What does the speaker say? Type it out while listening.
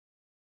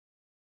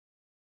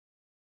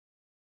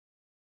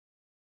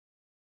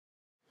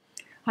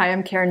Hi,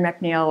 I'm Karen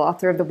MacNeil,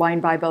 author of the Wine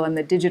Bible and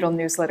the digital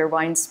newsletter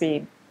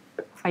WineSpeed.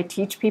 I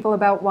teach people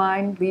about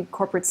wine, lead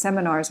corporate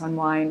seminars on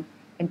wine,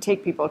 and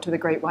take people to the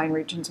great wine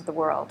regions of the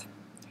world.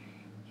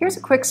 Here's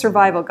a quick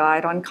survival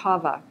guide on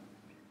Cava.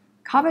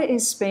 Cava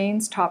is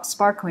Spain's top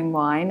sparkling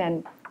wine,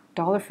 and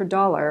dollar for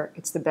dollar,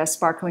 it's the best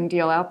sparkling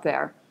deal out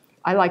there.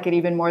 I like it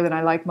even more than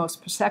I like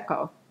most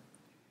Prosecco.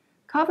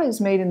 Cava is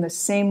made in the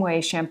same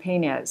way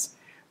champagne is,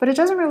 but it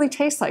doesn't really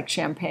taste like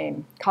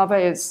champagne. Cava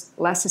is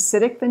less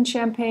acidic than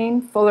champagne,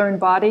 fuller in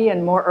body,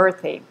 and more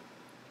earthy.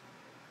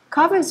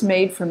 Cava is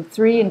made from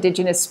 3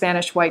 indigenous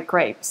Spanish white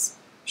grapes,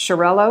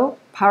 Xarel-lo,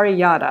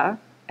 Parellada,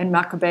 and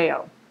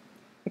Macabeo.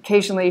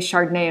 Occasionally,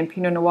 Chardonnay and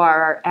Pinot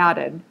Noir are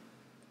added.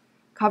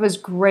 Cava is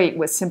great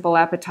with simple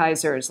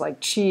appetizers like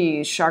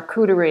cheese,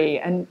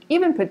 charcuterie, and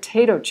even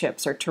potato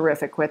chips are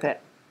terrific with it.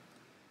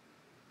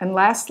 And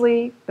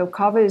lastly, though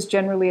Cava is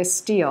generally a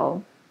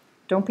steal,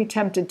 don't be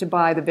tempted to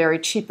buy the very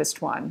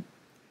cheapest one.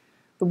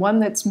 The one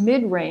that's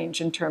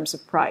mid-range in terms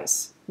of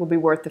price will be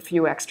worth a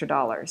few extra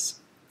dollars.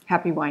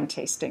 Happy wine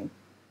tasting.